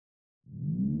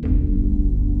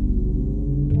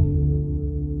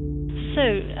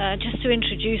Just to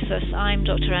introduce us, I'm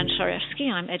Dr. Anne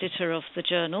Szarewski. I'm editor of the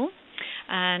journal,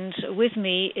 and with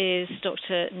me is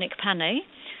Dr. Nick Panay,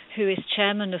 who is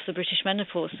chairman of the British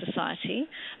Menopause Society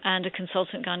and a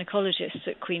consultant gynecologist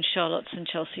at Queen Charlotte's and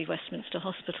Chelsea Westminster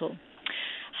Hospital.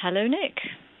 Hello, Nick.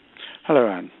 Hello,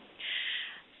 Anne.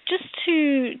 Just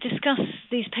to discuss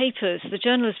these papers the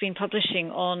journal has been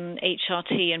publishing on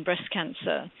HRT and breast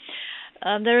cancer,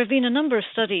 there have been a number of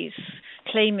studies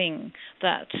claiming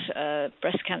that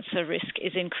breast cancer risk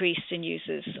is increased in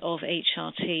users of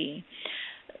HRT.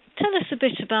 Tell us a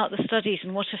bit about the studies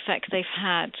and what effect they've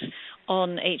had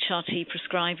on HRT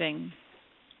prescribing.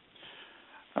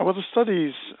 Well, the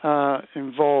studies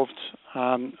involved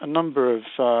a number of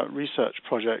research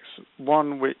projects,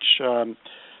 one which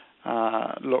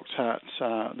looked at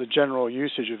the general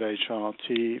usage of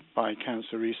HRT by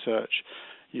Cancer Research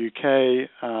UK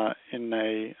in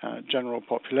a general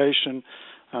population,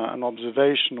 an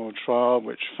observational trial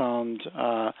which found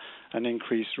an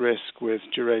increased risk with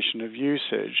duration of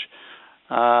usage.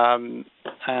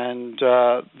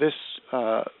 This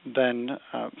then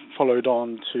followed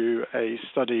on to a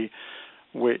study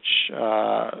which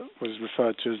was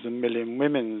referred to as the Million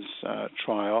Women's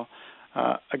trial,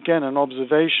 again an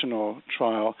observational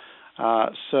trial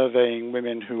surveying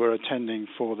women who were attending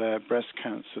for their breast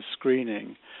cancer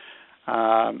screening.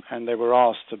 And they were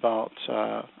asked about,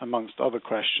 amongst other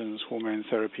questions, hormone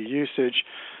therapy usage,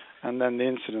 and then the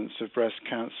incidence of breast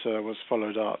cancer was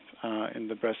followed up in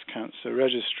the breast cancer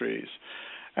registries.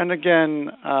 And again,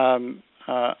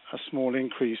 a small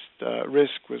increased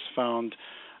risk was found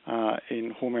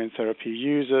in hormone therapy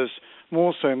users,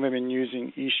 more so in women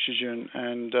using estrogen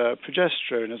and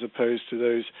progesterone as opposed to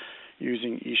those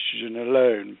using estrogen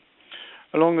alone.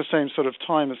 Along the same sort of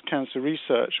time as Cancer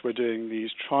Research were doing these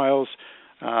trials,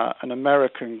 an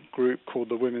American group called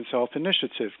the Women's Health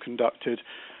Initiative conducted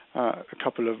a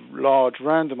couple of large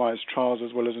randomized trials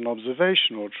as well as an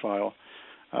observational trial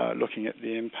looking at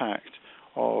the impact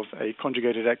of a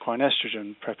conjugated equine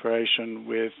estrogen preparation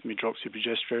with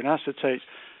medroxyprogesterone acetate,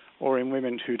 or in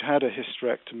women who'd had a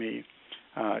hysterectomy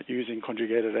using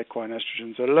conjugated equine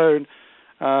estrogens alone.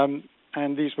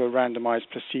 And these were randomized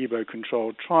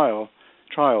placebo-controlled trials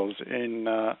in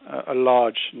a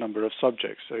large number of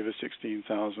subjects, over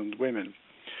 16,000 women.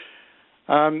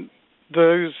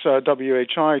 Those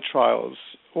WHI trials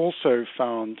also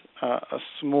found a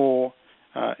small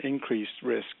increased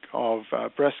risk of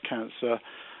breast cancer,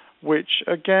 which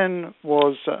again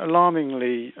was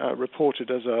alarmingly reported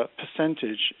as a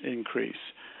percentage increase.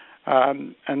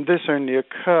 And this only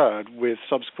occurred with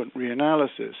subsequent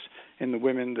reanalysis in the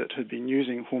women that had been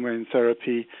using hormone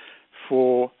therapy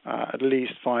for at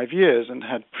least 5 years and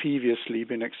had previously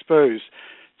been exposed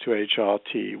to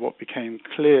HRT. What became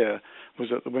clear was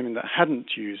that the women that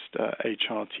hadn't used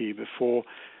HRT before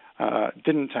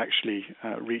didn't actually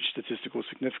reach statistical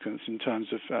significance in terms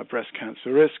of breast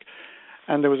cancer risk,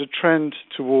 and there was a trend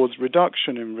towards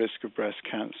reduction in risk of breast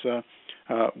cancer,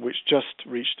 which just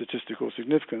reached statistical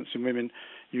significance in women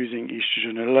using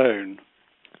estrogen alone.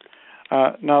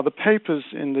 Now, the papers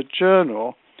in the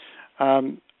journal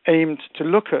aimed to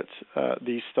look at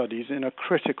these studies in a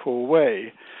critical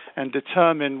way and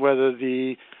determine whether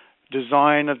the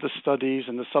design of the studies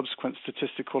and the subsequent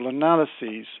statistical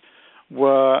analyses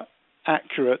were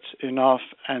accurate enough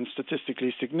and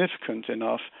statistically significant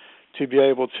enough to be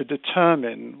able to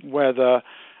determine whether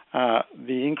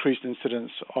the increased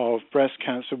incidence of breast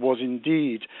cancer was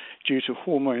indeed due to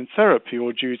hormone therapy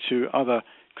or due to other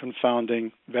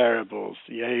confounding variables,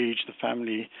 the age, the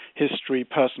family history,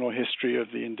 personal history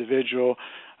of the individual,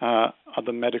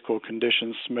 other medical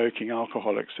conditions, smoking,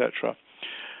 alcohol, etc.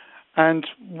 And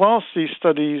whilst these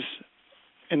studies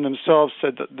in themselves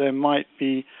said that there might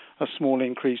be a small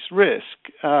increased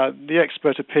risk, the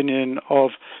expert opinion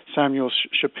of Samuel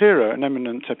Shapiro, an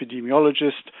eminent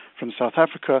epidemiologist from South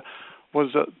Africa,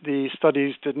 was that the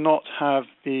studies did not have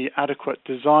the adequate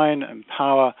design and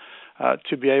power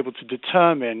to be able to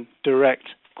determine direct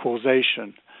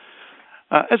causation.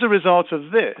 As a result of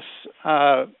this,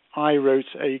 I wrote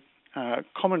a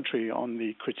commentary on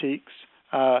the critiques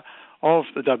of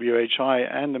the WHI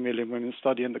and the Million Women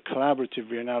study and the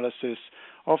collaborative reanalysis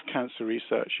of Cancer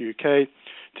Research UK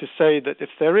to say that if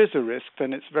there is a risk,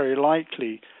 then it's very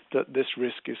likely that this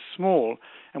risk is small,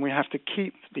 and we have to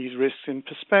keep these risks in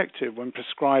perspective when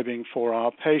prescribing for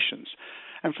our patients.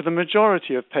 And for the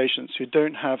majority of patients who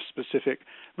don't have specific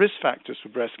risk factors for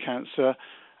breast cancer,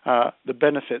 the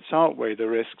benefits outweigh the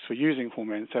risks for using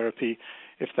hormone therapy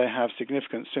if they have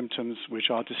significant symptoms which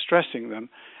are distressing them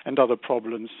and other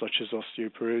problems such as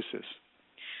osteoporosis.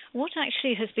 What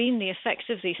actually has been the effect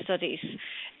of these studies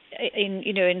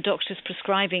in doctors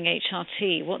prescribing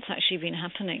HRT? What's actually been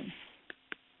happening?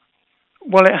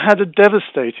 Well, it had a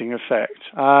devastating effect.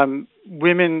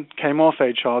 Women came off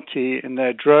HRT in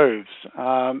their droves,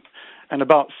 and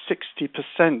about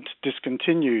 60%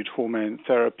 discontinued hormone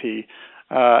therapy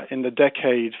in the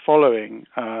decade following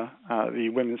the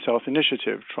Women's Health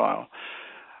Initiative trial.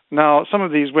 Now, some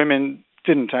of these women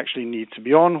didn't actually need to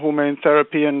be on hormone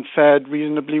therapy and fared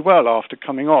reasonably well after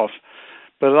coming off,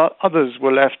 but others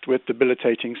were left with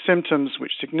debilitating symptoms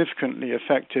which significantly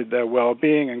affected their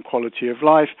well-being and quality of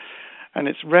life, and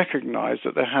it's recognized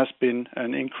that there has been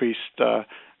an increased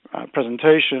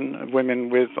presentation of women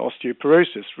with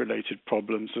osteoporosis-related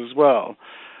problems as well.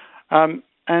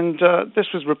 This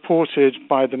was reported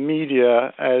by the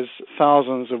media as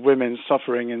thousands of women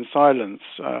suffering in silence.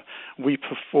 We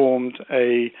performed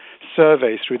a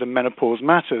survey through the Menopause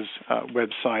Matters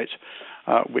website,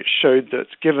 which showed that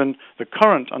given the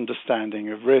current understanding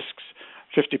of risks,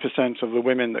 50% of the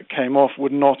women that came off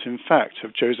would not, in fact,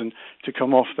 have chosen to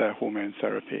come off their hormone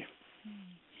therapy.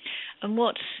 And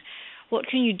what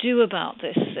can you do about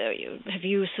this? Have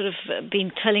you sort of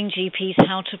been telling GPs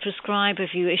how to prescribe?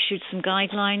 Have you issued some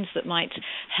guidelines that might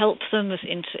help them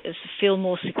feel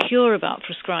more secure about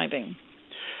prescribing?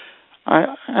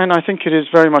 I think it is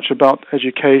very much about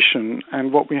education,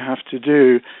 and what we have to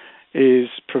do is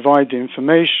provide the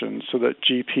information so that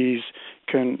GPs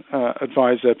can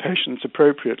advise their patients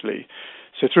appropriately.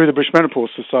 So through the British Menopause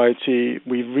Society,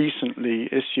 we've recently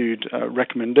issued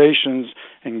recommendations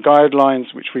and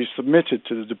guidelines which we submitted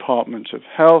to the Department of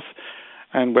Health,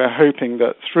 and we're hoping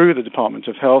that through the Department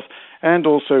of Health, and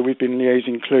also we've been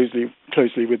liaising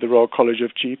closely with the Royal College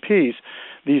of GPs,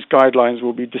 these guidelines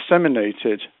will be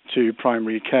disseminated to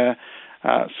primary care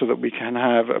so that we can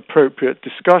have appropriate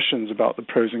discussions about the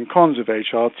pros and cons of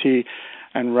HRT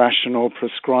and rational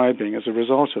prescribing as a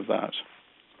result of that.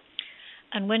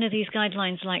 And when are these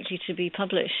guidelines likely to be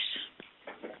published?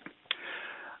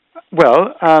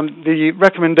 Well, the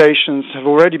recommendations have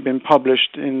already been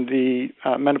published in the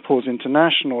Menopause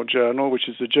International Journal, which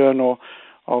is the journal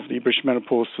of the British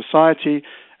Menopause Society,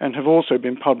 and have also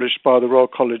been published by the Royal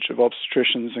College of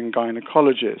Obstetricians and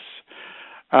Gynecologists.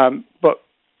 But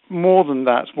more than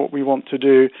that, what we want to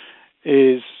do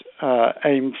is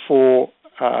aim for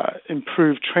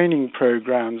improved training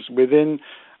programs within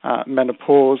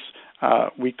menopause.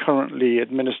 We currently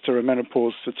administer a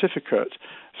menopause certificate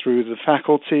through the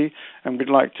faculty, and we'd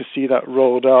like to see that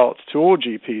rolled out to all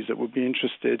GPs that would be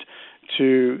interested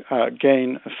to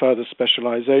gain a further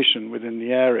specialization within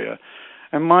the area.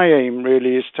 And my aim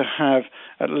really is to have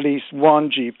at least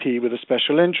one GP with a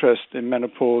special interest in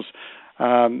menopause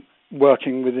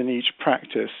working within each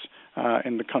practice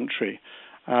in the country.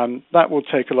 That will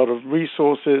take a lot of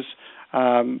resources,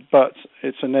 but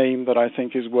it's an aim that I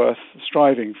think is worth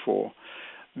striving for.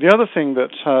 The other thing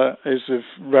that is of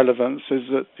relevance is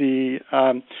that the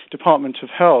Department of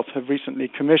Health have recently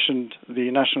commissioned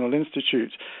the National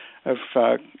Institute of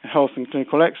Health and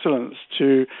Clinical Excellence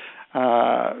to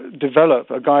develop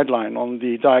a guideline on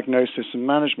the diagnosis and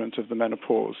management of the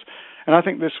menopause. And I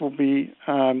think this will be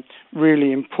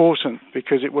really important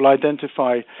because it will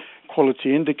identify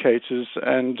quality indicators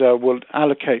and will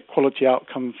allocate quality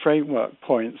outcome framework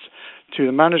points to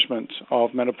the management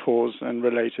of menopause and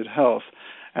related health.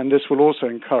 And this will also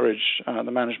encourage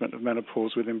the management of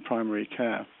menopause within primary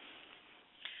care.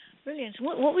 Brilliant.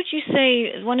 What would you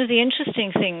say one of the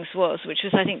interesting things was, which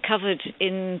was, I think, covered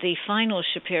in the final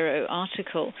Shapiro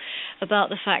article, about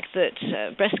the fact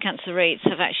that breast cancer rates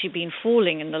have actually been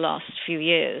falling in the last few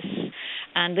years,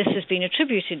 and this has been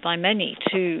attributed by many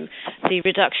to the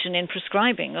reduction in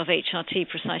prescribing of HRT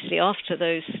precisely after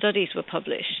those studies were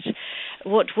published.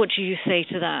 What do you say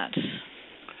to that?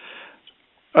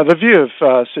 The view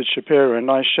of Sid Shapiro, and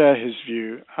I share his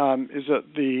view, is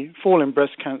that the fall in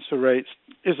breast cancer rates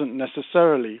isn't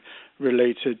necessarily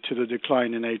related to the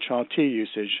decline in HRT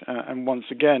usage. And once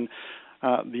again,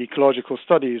 the ecological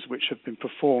studies which have been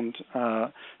performed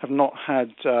have not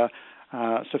had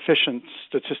sufficient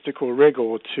statistical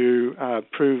rigor to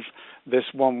prove this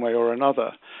one way or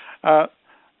another.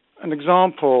 An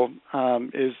example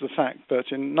is the fact that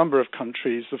in a number of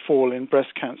countries, the fall in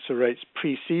breast cancer rates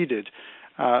preceded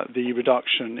the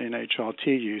reduction in HRT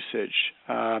usage.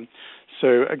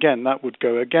 So again, that would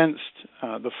go against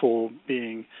the fall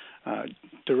being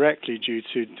directly due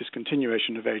to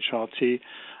discontinuation of HRT,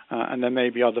 and there may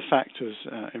be other factors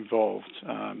involved,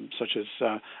 such as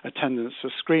attendance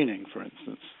for screening, for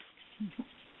instance.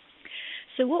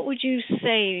 So what would you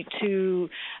say to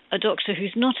a doctor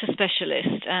who's not a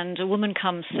specialist and a woman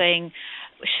comes saying,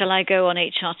 shall I go on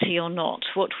HRT or not?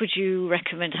 What would you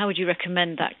recommend? How would you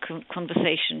recommend that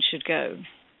conversation should go?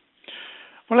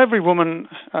 Well, every woman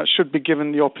should be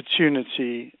given the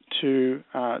opportunity to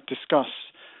discuss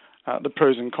the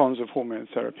pros and cons of hormone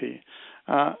therapy.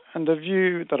 And the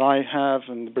view that I have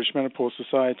and the British Menopause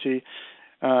Society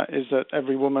is that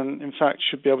every woman, in fact,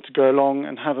 should be able to go along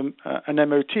and have an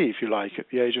MOT, if you like, at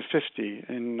the age of 50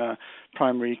 in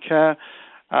primary care,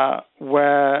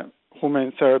 where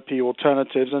hormone therapy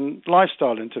alternatives and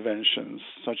lifestyle interventions,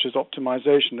 such as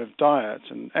optimization of diet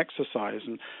and exercise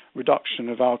and reduction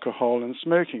of alcohol and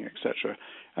smoking, etc.,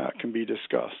 can be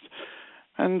discussed.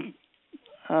 And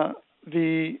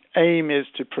the aim is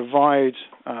to provide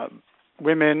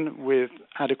women with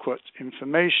adequate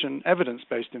information,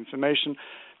 evidence-based information,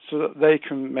 so that they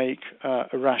can make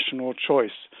a rational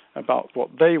choice about what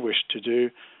they wish to do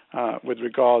with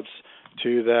regards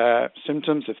to their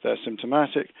symptoms, if they're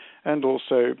symptomatic, and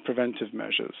also preventive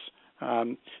measures.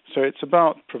 So it's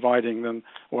about providing them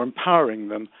or empowering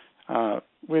them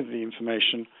with the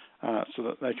information so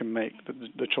that they can make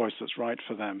the choice that's right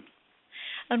for them.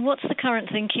 And what's the current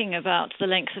thinking about the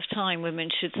length of time women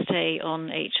should stay on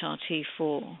HRT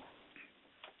for?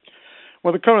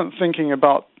 Well, the current thinking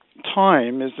about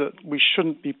time is that we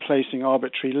shouldn't be placing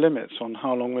arbitrary limits on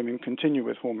how long women continue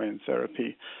with hormone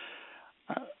therapy.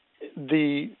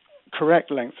 The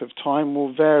correct length of time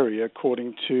will vary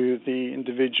according to the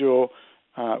individual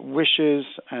wishes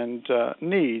and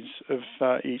needs of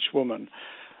each woman.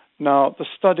 Now, the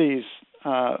studies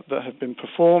that have been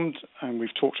performed, and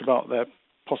we've talked about their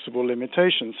possible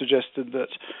limitations, suggested that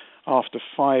after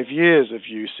 5 years of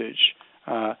usage,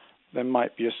 there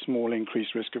might be a small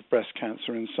increased risk of breast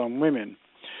cancer in some women.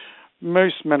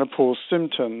 Most menopause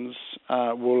symptoms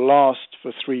will last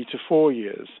for 3 to 4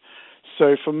 years.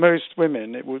 So for most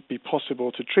women, it would be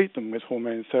possible to treat them with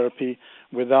hormone therapy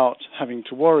without having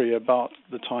to worry about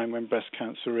the time when breast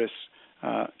cancer risks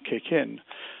kick in.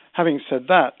 Having said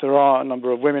that, there are a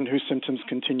number of women whose symptoms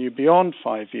continue beyond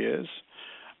 5 years.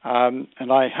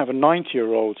 And I have a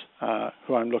 90-year-old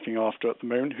who I'm looking after at the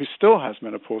moment who still has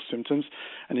menopause symptoms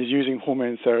and is using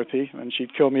hormone therapy, and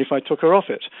she'd kill me if I took her off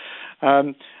it.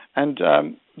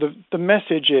 The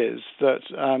message is that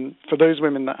for those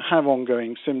women that have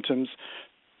ongoing symptoms,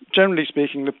 generally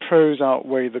speaking, the pros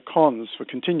outweigh the cons for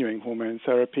continuing hormone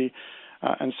therapy,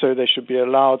 and so they should be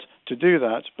allowed to do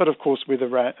that, but of course with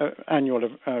an annual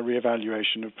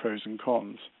reevaluation of pros and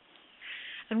cons.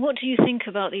 And what do you think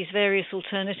about these various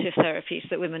alternative therapies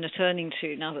that women are turning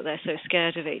to now that they're so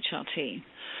scared of HRT?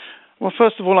 Well,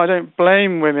 first of all, I don't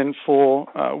blame women for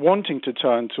wanting to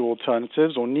turn to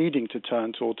alternatives or needing to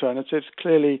turn to alternatives.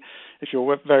 Clearly, if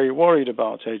you're very worried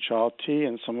about HRT,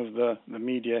 and some of the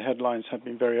media headlines have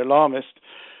been very alarmist,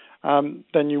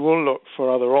 then you will look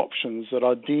for other options that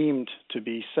are deemed to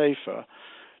be safer.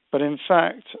 But in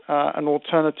fact, an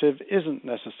alternative isn't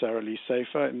necessarily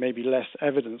safer. It may be less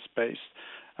evidence-based,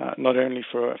 not only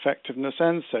for effectiveness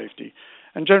and safety.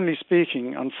 And generally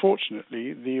speaking,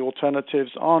 unfortunately, the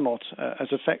alternatives are not as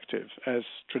effective as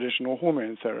traditional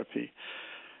hormone therapy.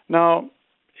 Now,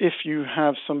 if you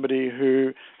have somebody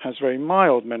who has very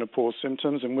mild menopause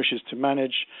symptoms and wishes to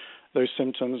manage those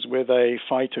symptoms with a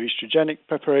phytoestrogenic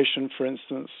preparation, for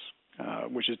instance,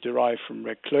 which is derived from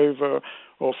red clover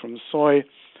or from soy,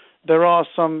 there are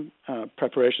some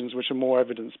preparations which are more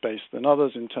evidence-based than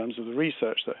others in terms of the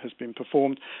research that has been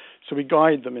performed, so we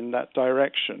guide them in that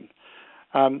direction.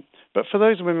 But for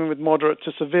those women with moderate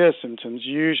to severe symptoms,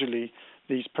 usually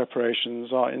these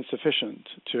preparations are insufficient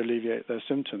to alleviate their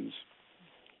symptoms.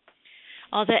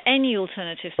 Are there any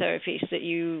alternative therapies that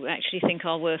you actually think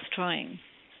are worth trying?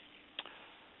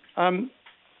 In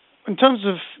terms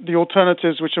of the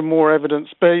alternatives which are more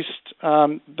evidence-based,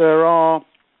 there are,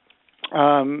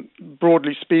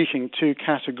 broadly speaking, two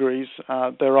categories.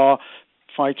 There are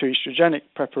phytoestrogenic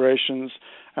preparations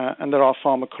and there are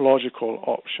pharmacological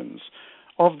options.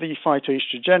 Of the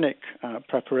phytoestrogenic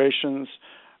preparations,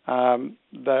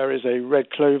 there is a red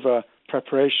clover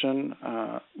preparation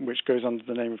which goes under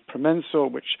the name of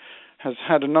Promensor, which has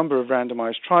had a number of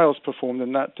randomized trials performed,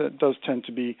 and that does tend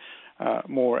to be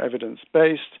more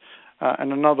evidence-based.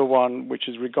 And another one which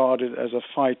is regarded as a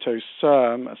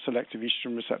phytoSERM, a selective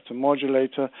estrogen receptor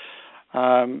modulator,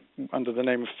 under the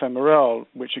name of Femerel,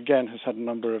 which again has had a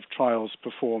number of trials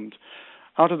performed.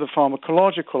 Out of the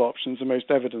pharmacological options, the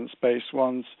most evidence-based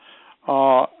ones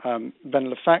are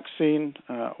venlafaxine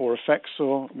or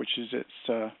Effexor, which is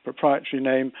its proprietary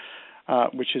name,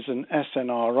 which is an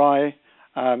SNRI,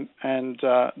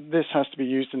 This has to be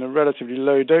used in a relatively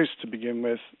low dose to begin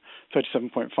with,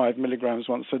 37.5 milligrams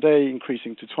once a day,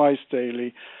 increasing to twice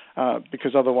daily,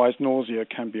 because otherwise nausea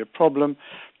can be a problem.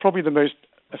 Probably the most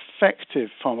effective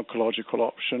pharmacological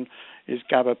option is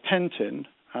gabapentin,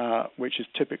 which is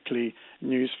typically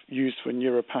used for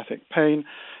neuropathic pain.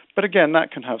 But again,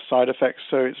 that can have side effects,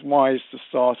 so it's wise to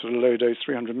start at a low dose,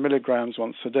 300 milligrams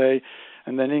once a day,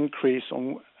 and then increase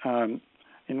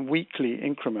in weekly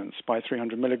increments by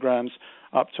 300 milligrams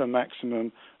up to a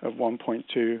maximum of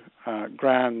 1.2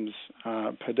 grams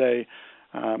per day,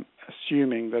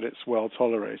 assuming that it's well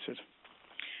tolerated.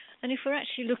 And if we're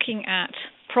actually looking at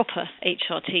proper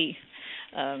HRT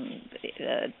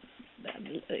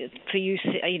for use,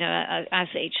 as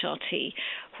HRT,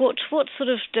 what sort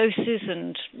of doses,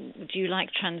 and do you like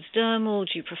transdermal?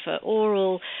 Do you prefer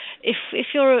oral? If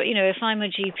you're, if I'm a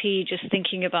GP just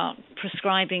thinking about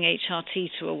prescribing HRT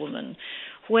to a woman,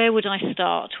 where would I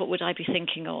start? What would I be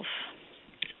thinking of?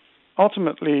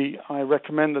 Ultimately, I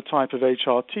recommend the type of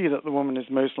HRT that the woman is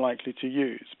most likely to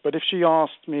use. But if she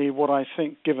asked me what I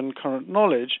think, given current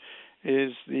knowledge,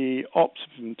 is the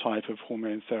optimum type of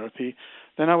hormone therapy,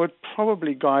 then I would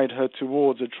probably guide her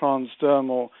towards a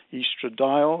transdermal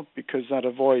estradiol, because that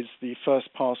avoids the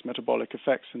first-pass metabolic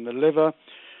effects in the liver.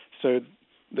 So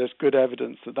there's good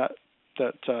evidence that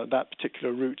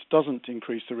particular route doesn't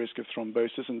increase the risk of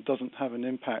thrombosis and doesn't have an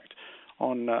impact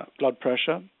on blood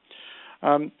pressure.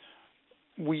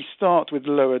 We start with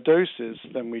lower doses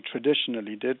than we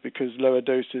traditionally did, because lower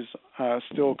doses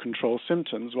still control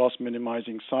symptoms whilst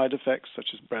minimizing side effects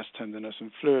such as breast tenderness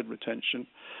and fluid retention.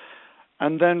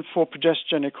 And then for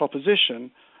progesterogenic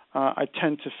opposition, I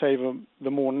tend to favor the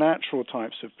more natural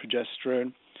types of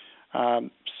progesterone.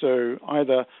 So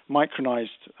either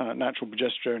micronized natural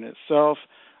progesterone itself,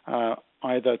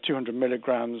 either 200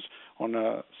 milligrams on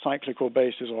a cyclical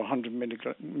basis or 100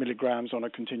 milligrams on a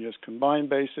continuous combined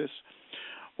basis,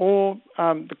 or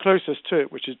the closest to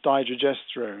it, which is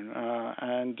digogesterone.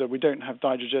 And we don't have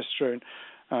digogesterone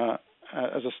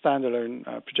as a standalone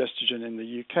progestogen in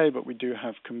the UK, but we do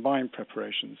have combined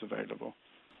preparations available.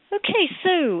 Okay,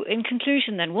 so in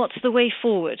conclusion then, what's the way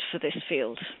forward for this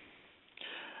field?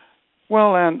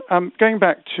 Well, Anne, going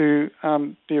back to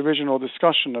the original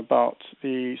discussion about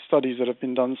the studies that have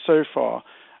been done so far,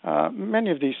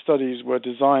 many of these studies were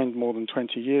designed more than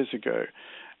 20 years ago,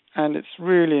 and it's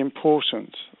really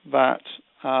important that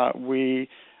we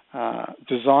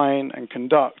design and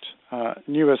conduct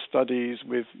newer studies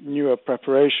with newer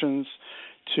preparations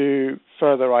to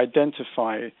further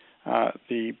identify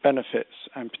the benefits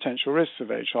and potential risks of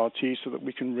HRT, so that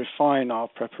we can refine our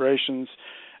preparations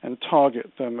and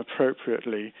target them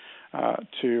appropriately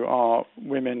to our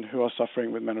women who are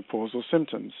suffering with menopausal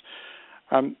symptoms.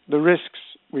 The risks,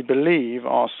 we believe,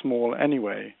 are small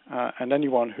anyway, and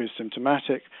anyone who is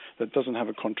symptomatic that doesn't have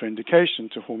a contraindication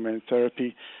to hormone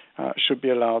therapy should be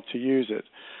allowed to use it.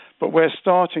 But we're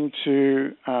starting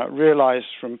to realize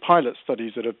from pilot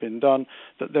studies that have been done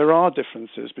that there are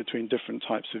differences between different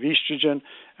types of estrogen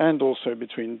and also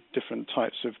between different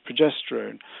types of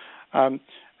progesterone.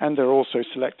 And there are also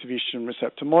selective estrogen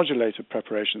receptor modulator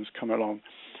preparations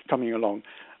coming along.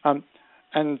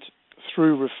 And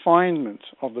through refinement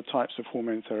of the types of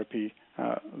hormone therapy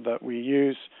that we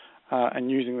use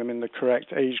and using them in the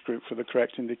correct age group for the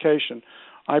correct indication,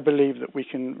 I believe that we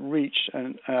can reach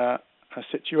a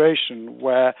situation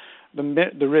where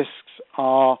the risks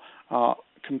are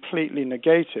completely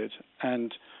negated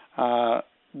and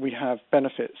we have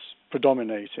benefits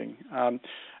predominating.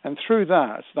 And through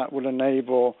that will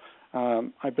enable,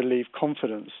 I believe,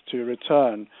 confidence to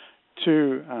return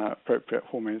to appropriate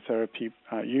hormone therapy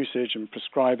usage and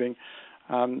prescribing.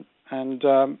 And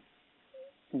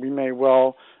we may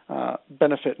well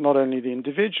benefit not only the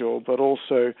individual, but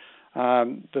also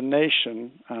the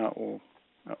nation or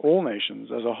all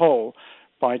nations as a whole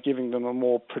by giving them a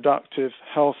more productive,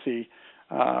 healthy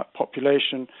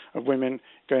population of women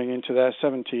going into their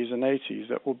 70s and 80s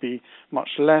that will be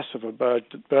much less of a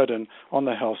burden on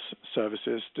the health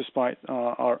services despite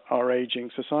our aging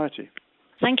society.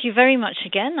 Thank you very much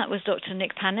again. That was Dr.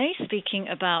 Nick Panay speaking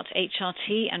about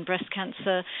HRT and breast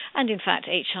cancer, and in fact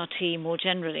HRT more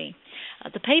generally.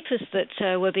 The papers that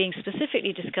were being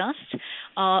specifically discussed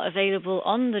are available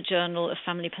on the Journal of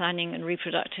Family Planning and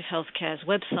Reproductive Healthcare's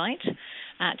website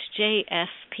at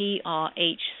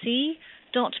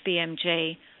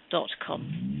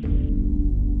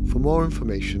jfprhc.bmj.com. For more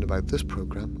information about this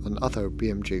programme and other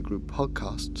BMJ Group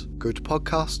podcasts, go to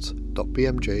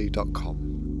podcasts.bmj.com.